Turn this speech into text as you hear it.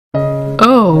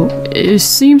Oh, it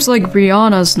seems like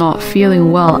Brianna's not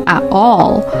feeling well at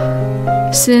all.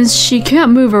 Since she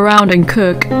can't move around and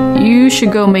cook, you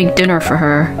should go make dinner for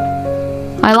her.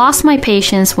 I lost my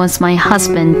patience once my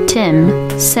husband, Tim,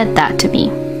 said that to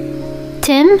me.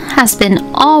 Tim has been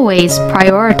always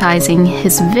prioritizing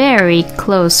his very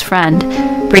close friend,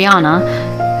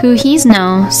 Brianna, who he's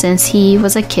known since he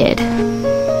was a kid.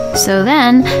 So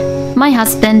then, my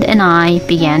husband and I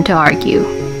began to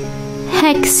argue.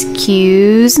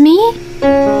 Excuse me?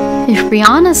 If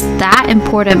Brianna's that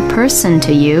important person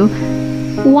to you,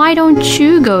 why don't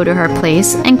you go to her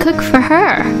place and cook for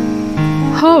her?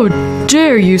 How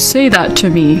dare you say that to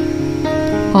me?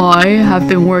 I have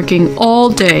been working all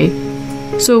day,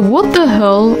 so what the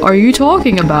hell are you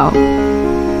talking about?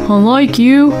 Unlike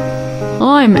you,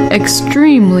 I'm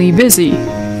extremely busy.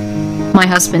 My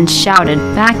husband shouted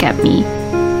back at me,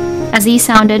 as he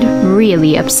sounded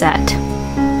really upset.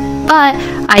 But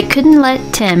I couldn't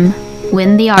let Tim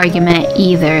win the argument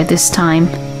either this time.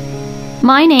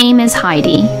 My name is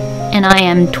Heidi, and I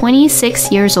am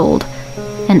 26 years old,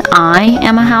 and I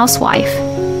am a housewife.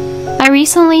 I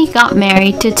recently got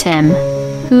married to Tim,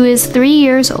 who is 3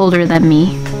 years older than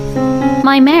me.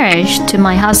 My marriage to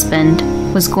my husband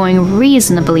was going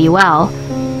reasonably well,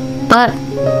 but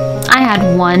I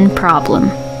had one problem,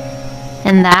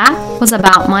 and that was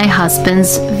about my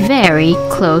husband's very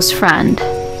close friend.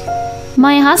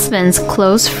 My husband's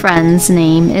close friend's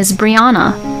name is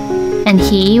Brianna, and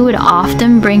he would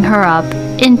often bring her up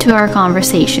into our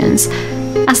conversations,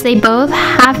 as they both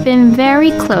have been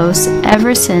very close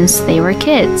ever since they were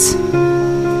kids.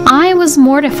 I was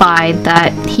mortified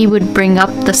that he would bring up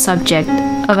the subject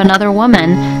of another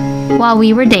woman while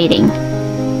we were dating,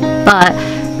 but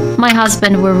my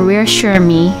husband would reassure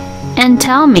me and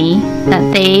tell me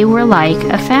that they were like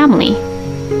a family.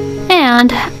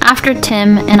 And after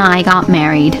Tim and I got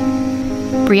married,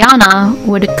 Brianna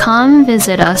would come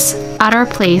visit us at our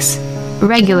place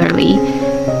regularly,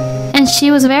 and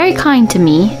she was very kind to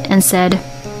me and said,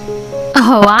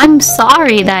 "Oh, I'm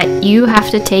sorry that you have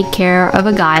to take care of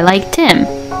a guy like Tim,"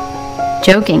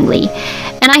 jokingly,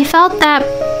 and I felt that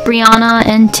Brianna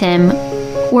and Tim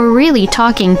were really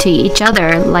talking to each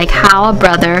other like how a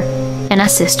brother and a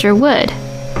sister would.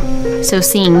 So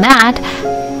seeing that,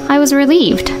 I was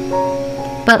relieved.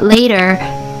 But later,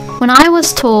 when I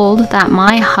was told that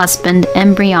my husband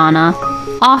and Brianna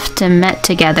often met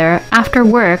together after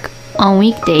work on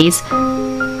weekdays,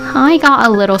 I got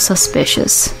a little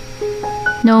suspicious.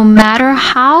 No matter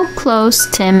how close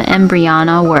Tim and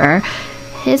Brianna were,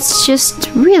 it's just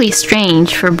really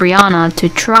strange for Brianna to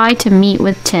try to meet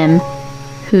with Tim,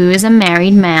 who is a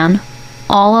married man,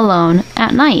 all alone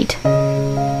at night.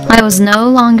 I was no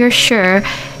longer sure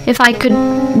if I could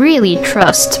really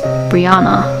trust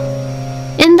Brianna.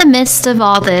 In the midst of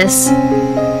all this,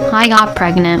 I got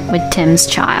pregnant with Tim's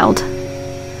child.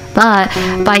 But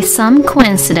by some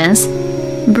coincidence,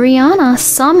 Brianna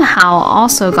somehow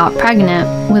also got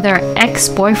pregnant with her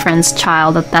ex-boyfriend's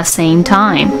child at the same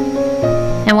time.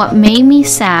 And what made me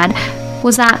sad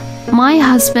was that my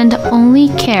husband only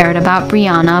cared about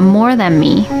Brianna more than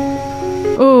me.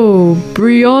 Oh,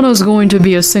 Brianna's going to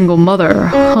be a single mother,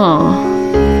 huh?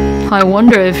 I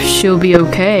wonder if she'll be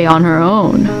okay on her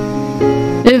own.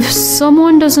 If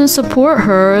someone doesn't support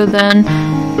her, then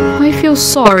I feel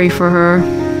sorry for her.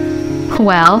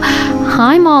 Well,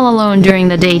 I'm all alone during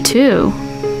the day too.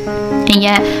 And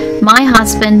yet, my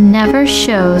husband never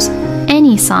shows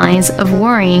any signs of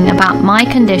worrying about my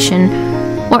condition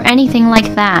or anything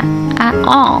like that at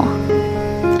all.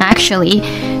 Actually,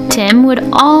 Tim would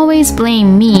always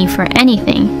blame me for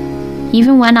anything,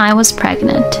 even when I was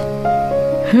pregnant.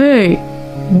 Hey,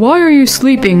 why are you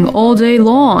sleeping all day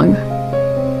long?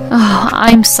 Oh,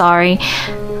 I'm sorry.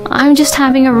 I'm just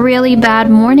having a really bad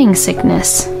morning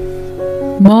sickness.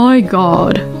 My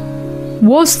God.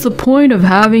 What's the point of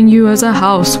having you as a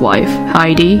housewife,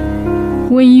 Heidi,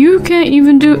 when you can't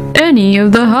even do any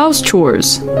of the house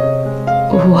chores?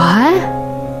 What?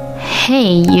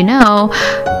 Hey,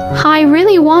 I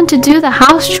really want to do the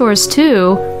house chores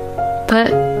too,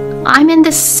 but I'm in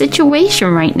this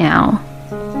situation right now.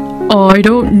 I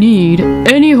don't need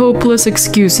any hopeless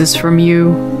excuses from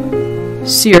you.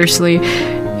 Seriously,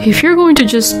 if you're going to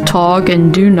just talk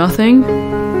and do nothing,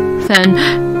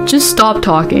 then just stop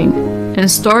talking and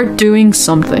start doing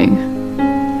something.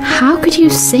 How could you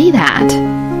say that?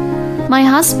 My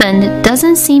husband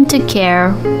doesn't seem to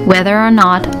care whether or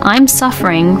not I'm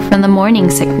suffering from the morning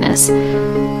sickness,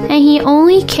 and he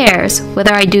only cares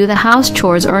whether I do the house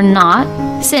chores or not,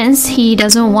 since he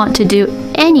doesn't want to do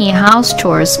any house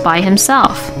chores by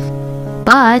himself.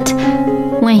 But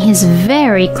when his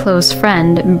very close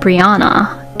friend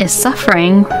Brianna is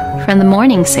suffering from the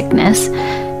morning sickness,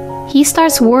 he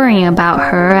starts worrying about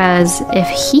her as if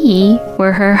he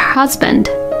were her husband.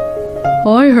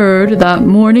 I heard that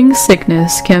morning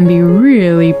sickness can be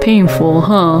really painful,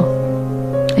 huh?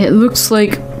 It looks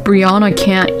like Brianna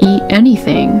can't eat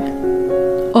anything.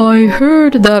 I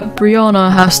heard that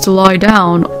Brianna has to lie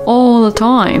down all the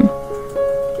time.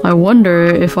 I wonder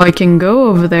if I can go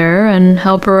over there and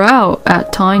help her out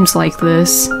at times like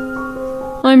this.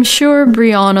 I'm sure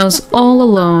Brianna's all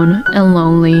alone and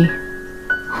lonely.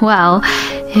 Well,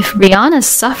 if Brianna's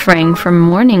suffering from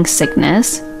morning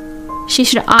sickness, she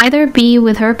should either be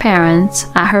with her parents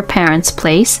at her parents'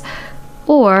 place,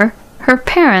 or her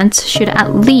parents should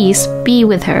at least be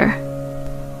with her.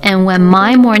 And when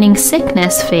my morning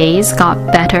sickness phase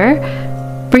got better,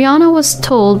 Brianna was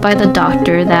told by the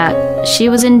doctor that she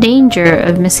was in danger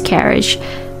of miscarriage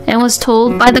and was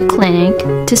told by the clinic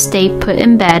to stay put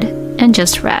in bed and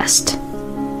just rest.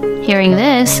 Hearing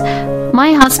this,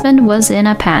 my husband was in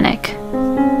a panic.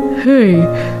 Hey,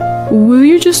 will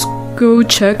you just go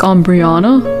check on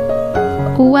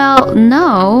Brianna? Well,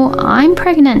 no, I'm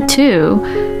pregnant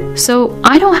too, so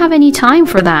I don't have any time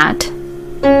for that.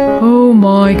 Oh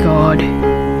my god,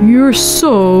 you're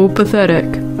so pathetic.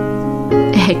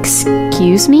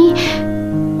 Excuse me?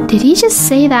 Did he just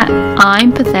say that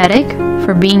I'm pathetic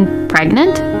for being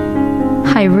pregnant?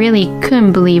 I really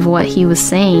couldn't believe what he was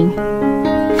saying.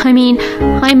 I mean,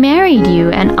 I married you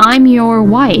and I'm your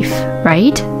wife,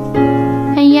 right?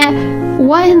 And yet,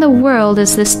 what in the world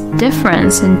is this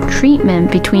difference in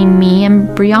treatment between me and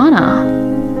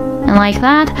Brianna? And like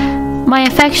that, my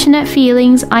affectionate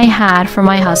feelings I had for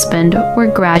my husband were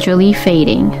gradually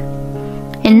fading.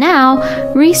 And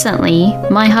now, recently,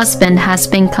 my husband has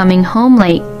been coming home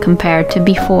late compared to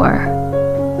before.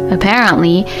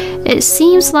 Apparently, it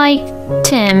seems like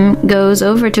Tim goes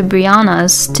over to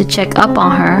Brianna's to check up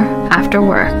on her after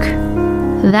work.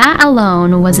 That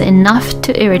alone was enough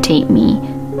to irritate me.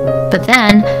 But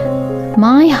then,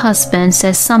 my husband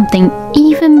says something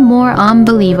even more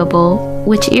unbelievable,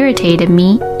 which irritated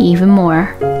me even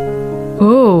more.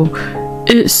 Oh,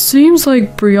 it seems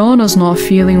like Brianna's not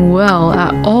feeling well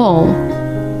at all.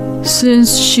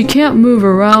 Since she can't move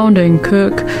around and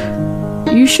cook,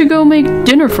 you should go make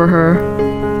dinner for her.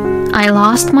 I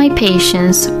lost my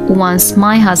patience once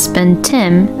my husband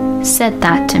Tim said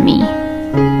that to me.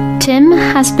 Tim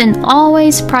has been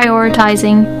always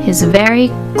prioritizing his very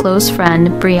close friend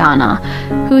Brianna,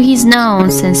 who he's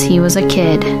known since he was a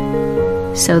kid.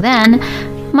 So then,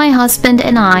 my husband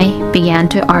and I began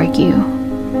to argue.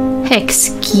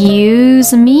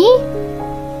 Excuse me?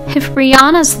 If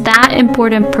Brianna's that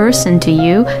important person to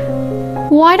you,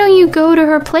 why don't you go to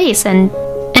her place and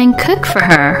cook for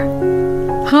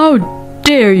her? How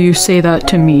dare you say that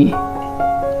to me?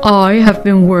 I have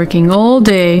been working all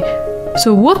day,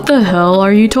 so what the hell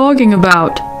are you talking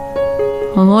about?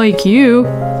 Unlike you,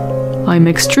 I'm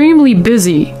extremely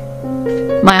busy.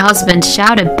 My husband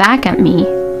shouted back at me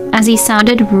as he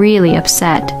sounded really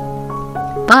upset.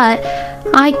 But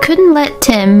I couldn't let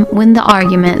Tim win the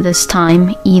argument this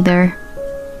time either.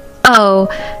 Oh,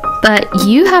 but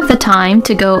you have the time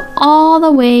to go all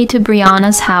the way to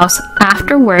Brianna's house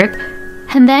after work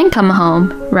and then come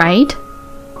home, right?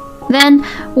 Then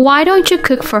why don't you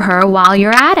cook for her while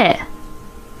you're at it?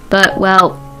 But,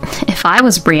 well, if I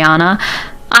was Brianna,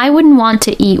 I wouldn't want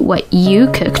to eat what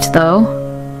you cooked, though.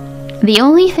 The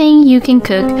only thing you can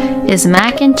cook is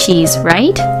mac and cheese,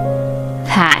 right?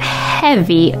 That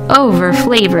heavy,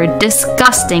 over-flavored,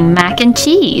 disgusting mac and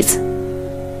cheese.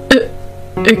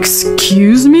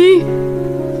 Excuse me?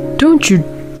 Don't you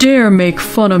dare make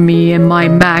fun of me and my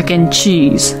mac and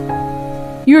cheese.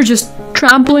 You're just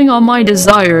trampling on my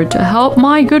desire to help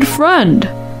my good friend.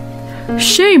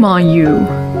 Shame on you.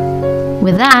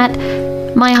 With that,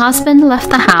 my husband left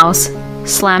the house,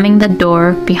 slamming the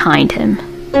door behind him.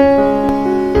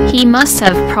 He must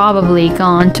have probably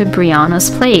gone to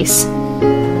Brianna's place.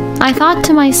 I thought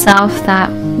to myself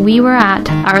that we were at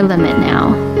our limit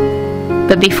now.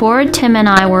 But before Tim and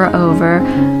I were over,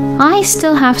 I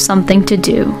still have something to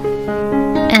do.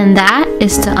 And that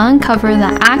is to uncover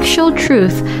the actual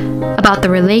truth about the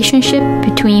relationship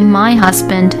between my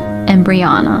husband and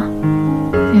Brianna.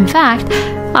 In fact,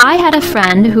 I had a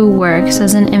friend who works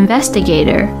as an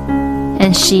investigator,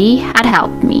 and she had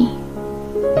helped me.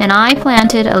 And I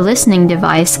planted a listening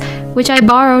device, which I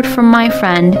borrowed from my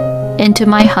friend, into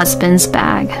my husband's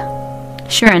bag.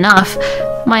 Sure enough,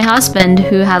 my husband,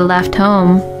 who had left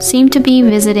home, seemed to be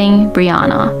visiting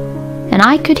Brianna, and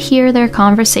I could hear their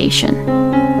conversation.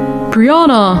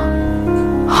 Brianna,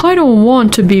 I don't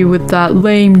want to be with that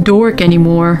lame dork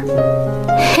anymore.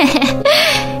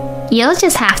 You'll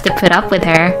just have to put up with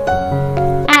her.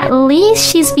 At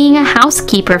least she's being a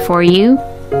housekeeper for you.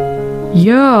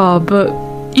 Yeah, but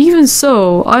even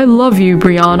so, I love you,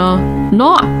 Brianna,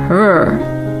 not her.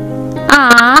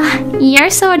 Ah, you're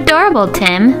so adorable,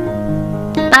 Tim.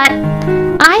 But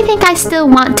I think I still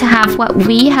want to have what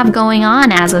we have going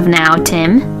on as of now,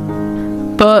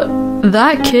 Tim. But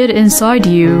that kid inside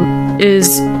you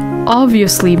is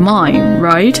obviously mine,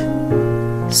 right?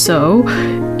 So,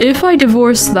 if I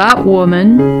divorce that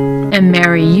woman and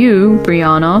marry you,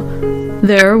 Brianna,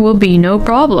 there will be no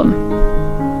problem.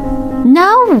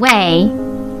 No way!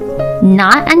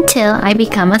 Not until I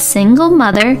become a single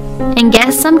mother and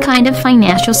get some kind of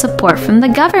financial support from the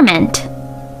government.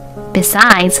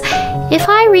 Besides, if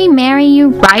I remarry you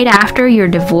right after your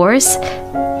divorce,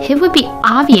 it would be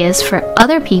obvious for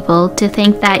other people to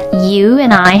think that you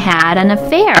and I had an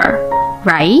affair,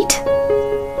 right?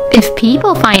 If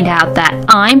people find out that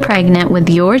I'm pregnant with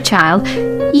your child,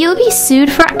 you'll be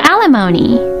sued for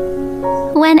alimony.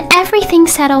 When everything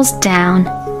settles down,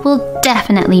 we'll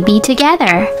definitely be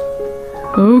together.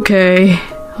 Okay,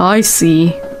 I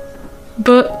see.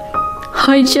 But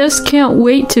I just can't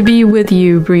wait to be with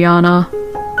you, Brianna.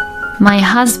 My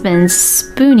husband's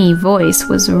spoony voice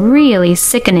was really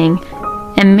sickening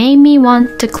and made me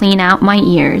want to clean out my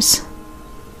ears.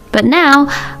 But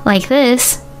now, like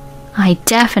this, I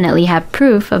definitely have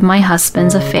proof of my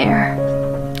husband's affair.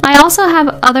 I also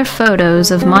have other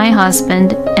photos of my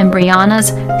husband and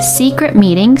Brianna's secret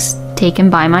meetings taken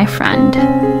by my friend.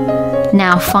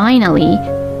 Now finally,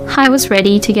 I was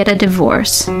ready to get a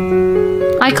divorce.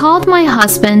 I called my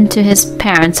husband to his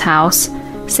parents' house,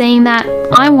 saying that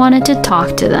I wanted to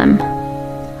talk to them.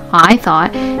 I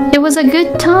thought it was a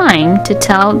good time to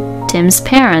tell Tim's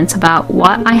parents about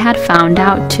what I had found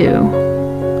out too.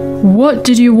 What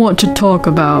did you want to talk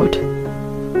about?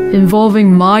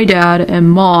 Involving my dad and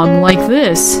mom like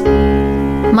this?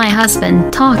 My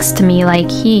husband talks to me like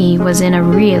he was in a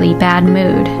really bad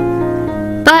mood.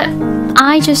 But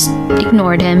I just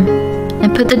ignored him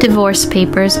and put the divorce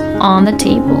papers on the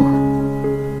table.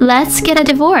 Let's get a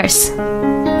divorce.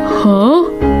 Huh?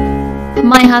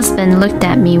 My husband looked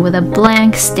at me with a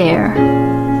blank stare.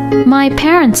 My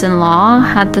parents-in-law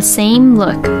had the same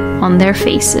look on their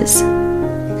faces.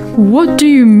 What do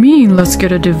you mean, let's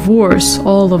get a divorce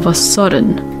all of a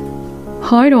sudden?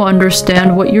 I don't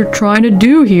understand what you're trying to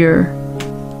do here.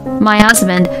 My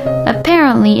husband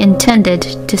apparently intended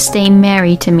to stay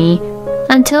married to me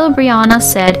until Brianna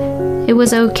said it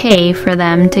was okay for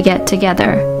them to get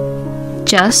together,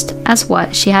 just as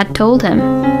what she had told him.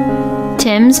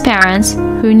 Tim's parents,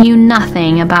 who knew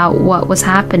nothing about what was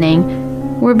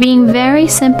happening, were being very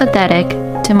sympathetic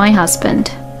to my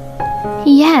husband.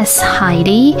 Yes,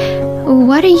 Heidi,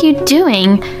 what are you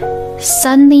doing?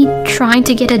 Suddenly trying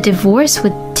to get a divorce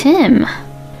with Tim?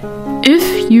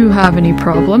 If you have any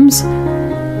problems,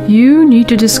 you need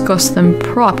to discuss them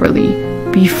properly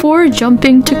before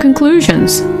jumping to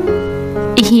conclusions.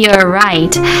 You're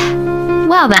right.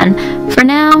 Well then, for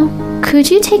now, could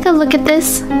you take a look at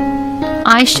this?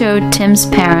 I showed Tim's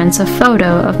parents a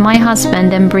photo of my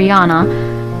husband and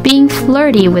Brianna being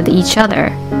flirty with each other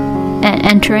and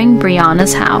entering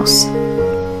Brianna's house.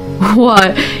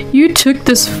 What? You took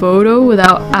this photo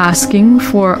without asking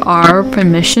for our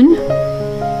permission?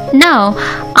 No,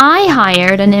 I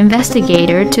hired an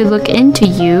investigator to look into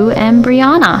you and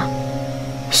Brianna.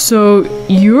 So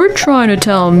you're trying to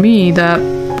tell me that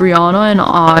Brianna and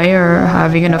I are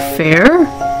having an affair?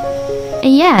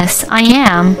 Yes, I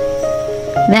am.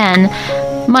 Then,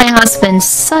 my husband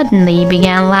suddenly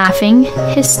began laughing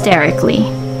hysterically.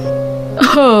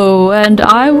 Oh, and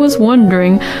I was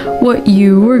wondering what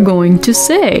you were going to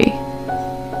say.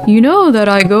 You know that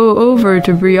I go over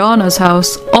to Brianna's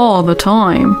house all the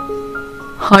time.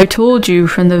 I told you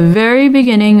from the very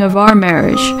beginning of our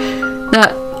marriage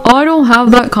that I don't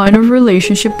have that kind of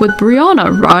relationship with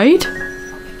Brianna, right?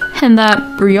 And that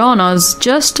Brianna's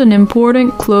just an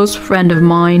important close friend of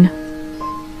mine.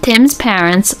 Tim's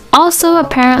parents also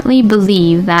apparently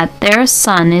believe that their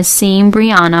son is seeing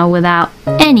Brianna without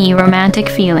any romantic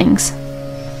feelings.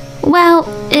 Well,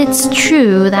 it's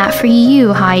true that for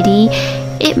you, Heidi,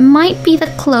 it might be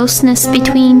the closeness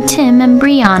between Tim and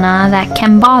Brianna that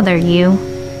can bother you.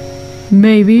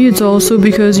 Maybe it's also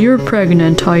because you're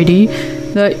pregnant, Heidi,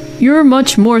 that you're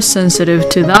much more sensitive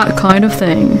to that kind of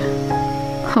thing.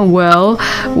 Well,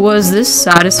 was this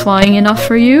satisfying enough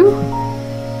for you?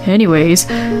 Anyways,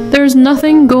 there's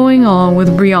nothing going on with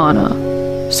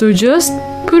Brianna, so just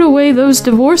put away those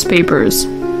divorce papers.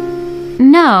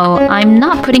 No, I'm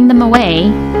not putting them away.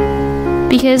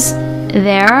 because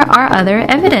there are other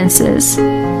evidences.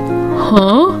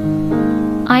 Huh?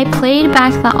 I played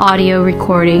back the audio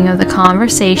recording of the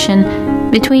conversation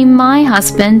between my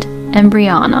husband and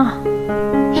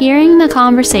Brianna. Hearing the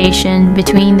conversation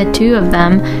between the two of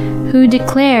them, who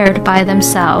declared by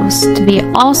themselves to be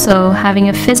also having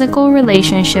a physical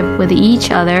relationship with each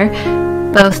other,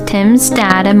 both Tim's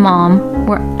dad and mom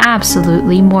were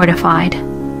absolutely mortified.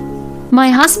 My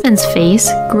husband's face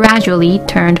gradually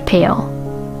turned pale.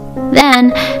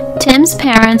 Then, Tim's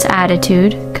parents'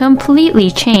 attitude completely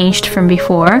changed from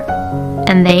before,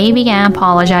 and they began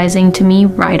apologizing to me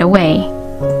right away.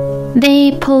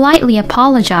 They politely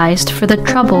apologized for the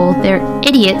trouble their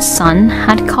idiot son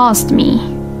had caused me.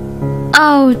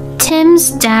 "Oh,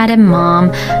 Tim's dad and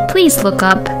mom, please look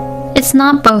up. It's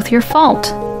not both your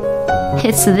fault.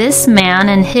 It's this man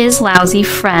and his lousy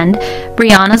friend,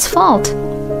 Brianna's fault."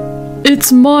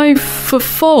 It's my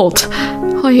fault.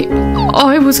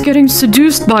 I was getting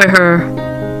seduced by her.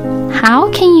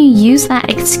 How can you use that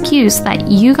excuse that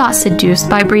you got seduced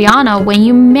by Brianna when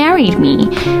you married me?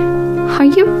 Are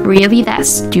you really that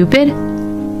stupid?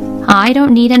 I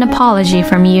don't need an apology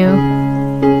from you.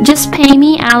 Just pay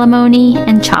me alimony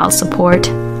and child support.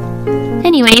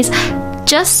 Anyways,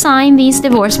 just sign these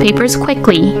divorce papers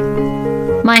quickly.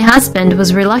 My husband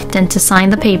was reluctant to sign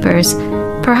the papers,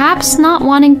 perhaps not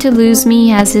wanting to lose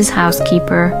me as his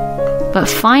housekeeper. But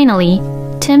finally,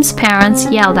 Tim's parents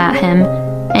yelled at him,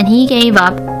 and he gave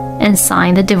up and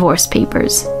signed the divorce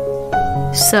papers.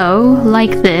 So,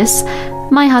 like this,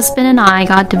 my husband and I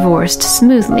got divorced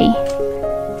smoothly.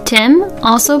 Tim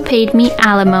also paid me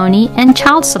alimony and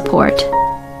child support.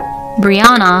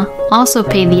 Brianna also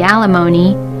paid the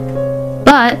alimony,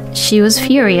 but she was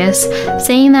furious,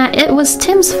 saying that it was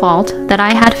Tim's fault that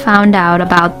I had found out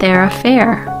about their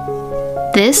affair.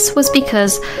 This was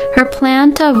because her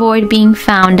plan to avoid being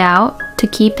found out, to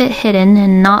keep it hidden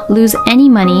and not lose any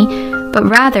money, but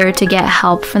rather to get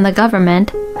help from the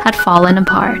government, had fallen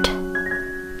apart.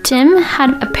 Tim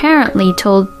had apparently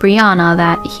told Brianna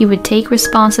that he would take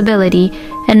responsibility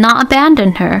and not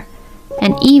abandon her,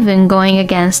 and even going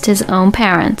against his own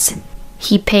parents.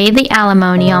 He paid the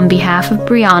alimony on behalf of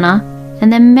Brianna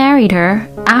and then married her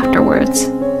afterwards.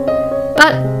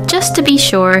 But just to be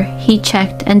sure, he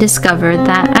checked and discovered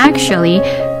that actually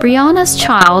Brianna's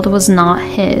child was not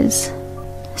his.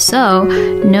 So,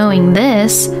 knowing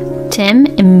this, Tim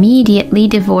immediately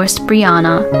divorced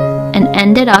Brianna and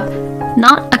ended up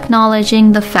not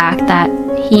acknowledging the fact that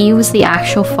he was the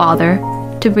actual father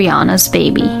to Brianna's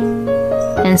baby.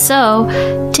 And so,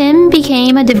 Tim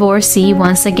became a divorcee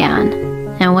once again,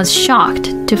 and was shocked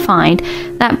to find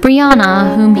that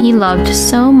Brianna, whom he loved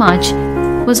so much,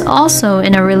 was also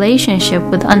in a relationship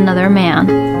with another man,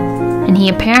 and he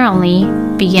apparently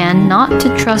began not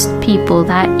to trust people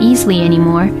that easily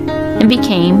anymore and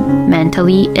became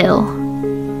mentally ill.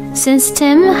 Since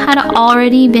Tim had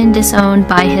already been disowned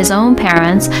by his own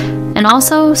parents and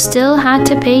also still had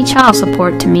to pay child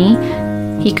support to me,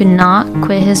 he could not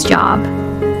quit his job,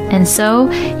 and so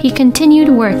he continued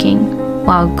working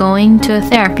while going to a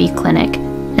therapy clinic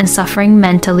and suffering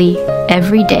mentally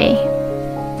every day.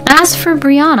 As for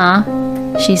Brianna,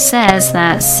 she says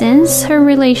that since her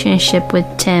relationship with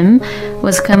Tim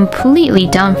was completely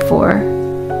done for,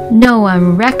 no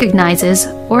one recognizes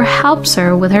or helps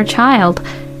her with her child,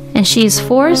 and she is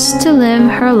forced to live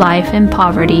her life in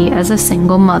poverty as a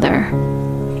single mother.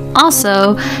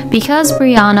 Also, because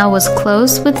Brianna was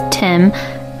close with Tim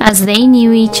as they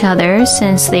knew each other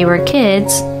since they were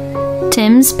kids,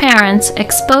 Tim's parents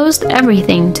exposed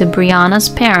everything to Brianna's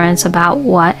parents about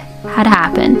what had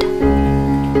happened.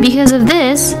 Because of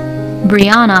this,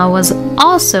 Brianna was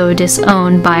also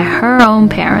disowned by her own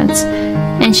parents,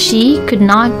 and she could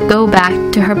not go back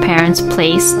to her parents'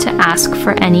 place to ask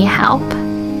for any help.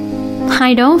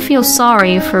 I don't feel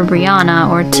sorry for Brianna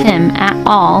or Tim at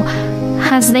all,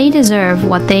 as they deserve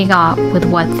what they got with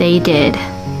what they did.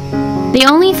 The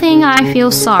only thing I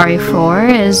feel sorry for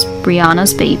is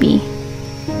Brianna's baby.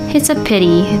 It's a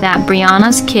pity that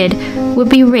Brianna's kid would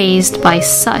be raised by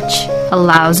such a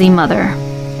lousy mother.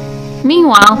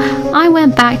 Meanwhile, I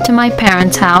went back to my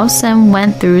parents' house and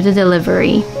went through the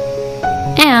delivery.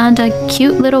 And a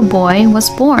cute little boy was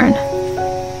born.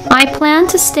 I planned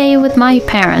to stay with my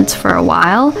parents for a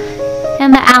while,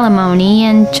 and the alimony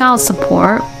and child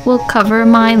support will cover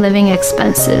my living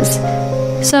expenses.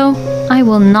 So I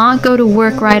will not go to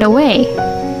work right away,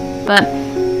 but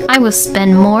I will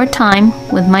spend more time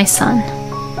with my son.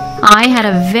 I had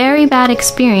a very bad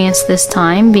experience this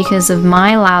time because of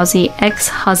my lousy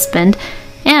ex-husband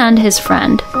and his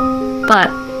friend, but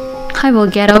I will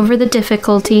get over the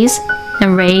difficulties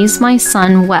and raise my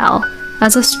son well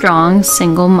as a strong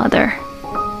single mother.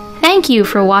 Thank you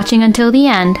for watching until the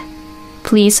end.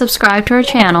 Please subscribe to our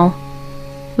channel.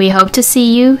 We hope to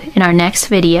see you in our next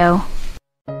video.